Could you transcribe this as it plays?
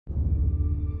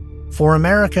For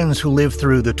Americans who lived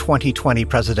through the 2020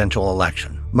 presidential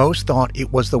election, most thought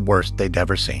it was the worst they'd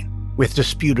ever seen. With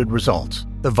disputed results,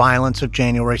 the violence of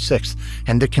January 6th,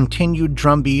 and the continued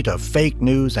drumbeat of fake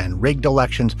news and rigged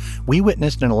elections, we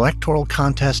witnessed an electoral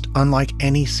contest unlike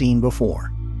any seen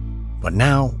before. But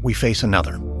now we face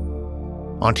another.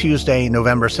 On Tuesday,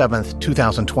 November 7th,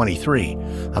 2023,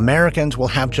 Americans will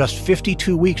have just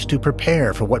 52 weeks to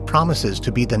prepare for what promises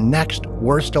to be the next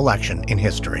worst election in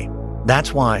history.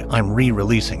 That's why I'm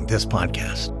re-releasing this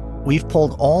podcast. We've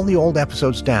pulled all the old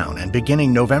episodes down, and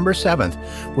beginning November 7th,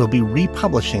 we'll be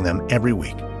republishing them every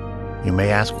week. You may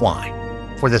ask why.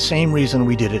 For the same reason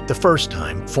we did it the first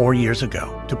time 4 years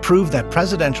ago, to prove that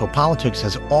presidential politics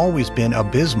has always been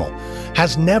abysmal,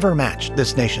 has never matched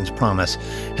this nation's promise,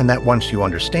 and that once you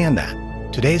understand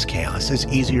that, today's chaos is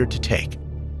easier to take.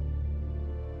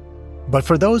 But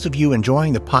for those of you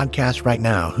enjoying the podcast right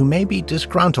now who may be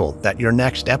disgruntled that your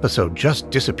next episode just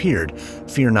disappeared,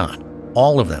 fear not.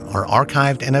 All of them are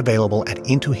archived and available at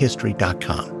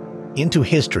intohistory.com. Into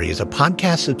History is a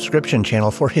podcast subscription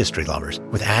channel for history lovers,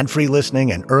 with ad-free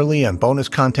listening and early and bonus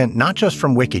content not just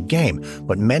from Wicked Game,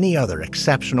 but many other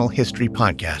exceptional history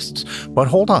podcasts. But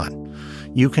hold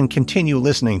on, you can continue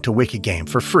listening to Wicked Game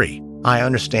for free. I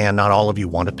understand not all of you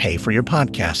want to pay for your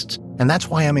podcasts, and that's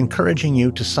why I'm encouraging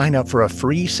you to sign up for a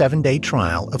free 7-day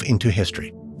trial of Into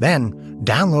History. Then,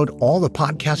 download all the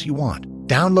podcasts you want.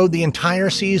 Download the entire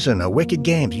season of Wicked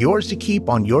Games, yours to keep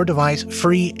on your device,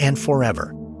 free and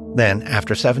forever. Then,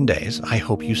 after 7 days, I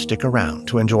hope you stick around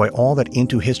to enjoy all that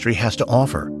Into History has to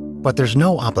offer, but there's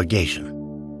no obligation.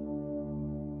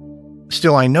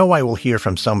 Still, I know I will hear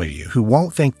from some of you who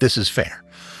won't think this is fair,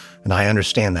 and I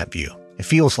understand that view. It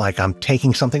feels like I'm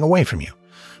taking something away from you.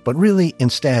 But really,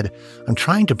 instead, I'm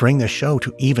trying to bring this show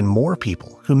to even more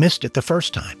people who missed it the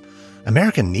first time.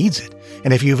 America needs it,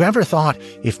 and if you've ever thought,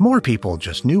 if more people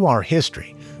just knew our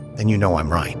history, then you know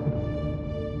I'm right.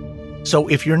 So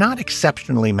if you're not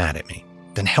exceptionally mad at me,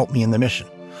 then help me in the mission.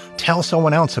 Tell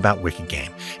someone else about Wicked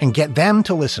Game and get them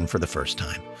to listen for the first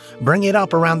time. Bring it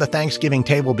up around the Thanksgiving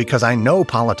table because I know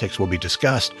politics will be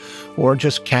discussed, or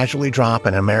just casually drop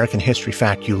an American history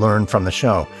fact you learned from the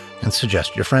show and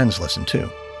suggest your friends listen too.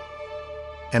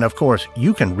 And of course,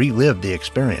 you can relive the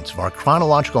experience of our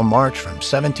chronological march from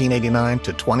 1789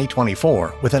 to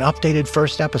 2024 with an updated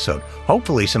first episode,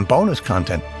 hopefully some bonus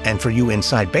content, and for you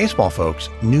inside baseball folks,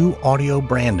 new audio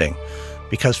branding.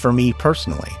 Because for me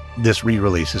personally, this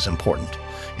re-release is important.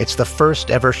 It's the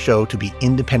first ever show to be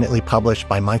independently published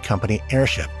by my company,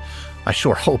 Airship. I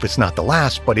sure hope it's not the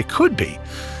last, but it could be.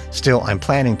 Still, I'm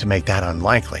planning to make that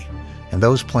unlikely, and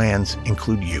those plans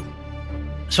include you.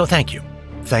 So thank you.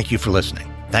 Thank you for listening.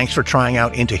 Thanks for trying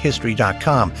out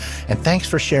intohistory.com, and thanks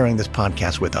for sharing this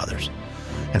podcast with others.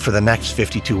 And for the next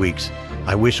 52 weeks,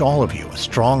 I wish all of you a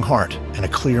strong heart and a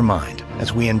clear mind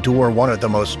as we endure one of the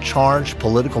most charged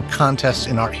political contests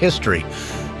in our history,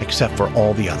 except for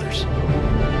all the others.